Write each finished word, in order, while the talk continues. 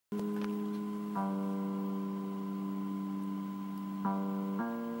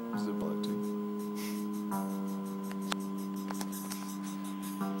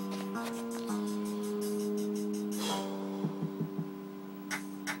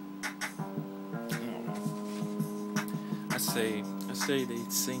I say they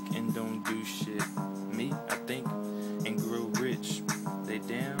sink and don't do shit. Me, I think and grow rich. They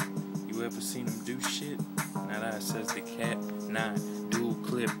down? You ever seen them do shit? Not I, says the cat. 9, dual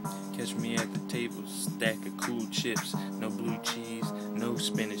clip. Catch me at the table, stack of cool chips. No blue cheese, no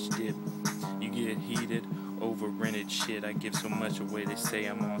spinach dip. You get heated over rented shit. I give so much away, they say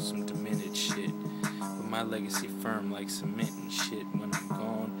I'm on some demented shit. But my legacy firm like cement and shit. When I'm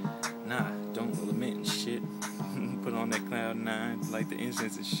gone, nah, don't lament and shit. Put on that cloud 9, like the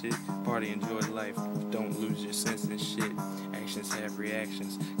incense and shit. Party, enjoy life, don't lose your sense and shit. Actions have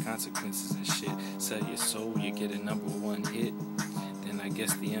reactions, consequences and shit. Sell your soul, you get a #1 hit. Then I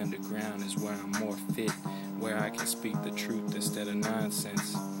guess the underground is where I'm more fit, where I can speak the truth instead of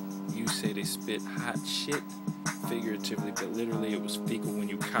nonsense. You say they spit hot shit, figuratively, but literally it was fecal when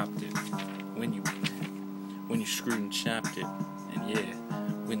you copped it. When you screwed and chopped it. And yeah,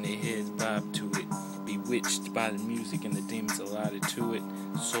 when their heads bob to it. Bewitched by the music and the demons allotted to it.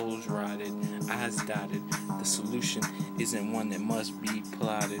 Souls rotted, eyes dotted. The solution isn't one that must be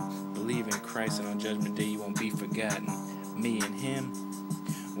plotted. Believe in Christ and on Judgment Day you won't be forgotten. Me and him,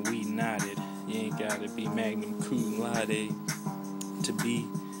 we nodded. You ain't gotta be magnum cum laude to be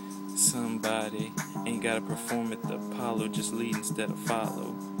somebody. Ain't gotta perform at the Apollo, just lead instead of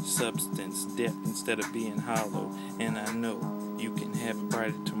follow. Substance, depth instead of being hollow. And I know you can have a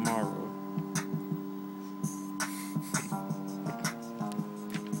brighter tomorrow.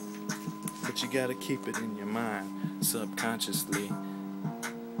 But you gotta keep it in your mind, subconsciously.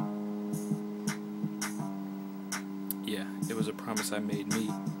 Yeah, it was a promise I made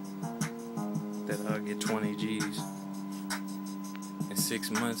me that I'll get 20 G's in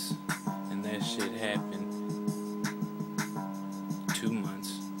 6 months, and that shit happened. 2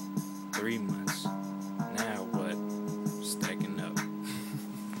 months, 3 months, now what? Stacking up.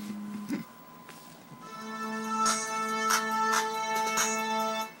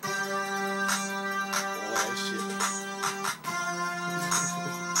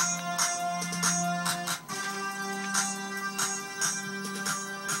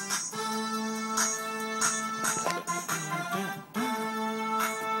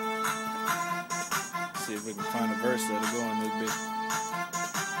 See if we can find a verse that'll go on this bit.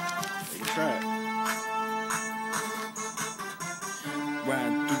 We can try it.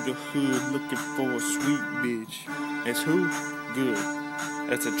 Riding through the hood looking for a sweet bitch. That's who? Good.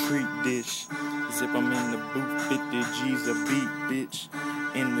 That's a treat dish. Zip, I'm in the booth, 50 G's a beat, bitch.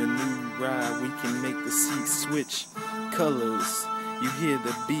 In the new ride, we can make the seat switch colors. You hear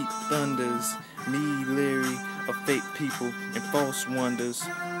the beat thunders. Me, Larry, of fake people and false wonders.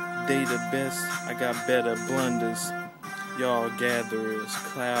 They the best, I got better blunders. Y'all gatherers,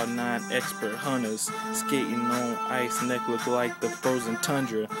 cloud 9 expert hunters. Skating on ice, neck look like the frozen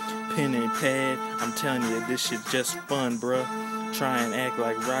tundra. Pen and pad, I'm telling you, this shit just fun, bruh. Try and act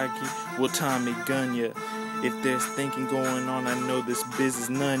like Rocky, we'll Tommy gun ya. If there's thinking going on, I know this biz is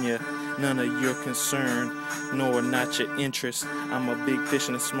none of your concern, nor not your interest. I'm a big fish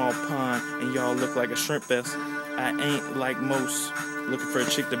in a small pond, and y'all look like a shrimp fest. I ain't like most, looking for a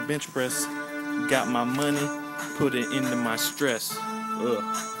chick to bench press. Got my money, put it into my stress. Ugh.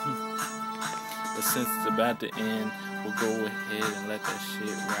 But since it's about to end, we'll go ahead and let that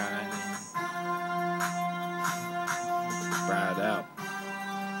shit ride in. Ride out.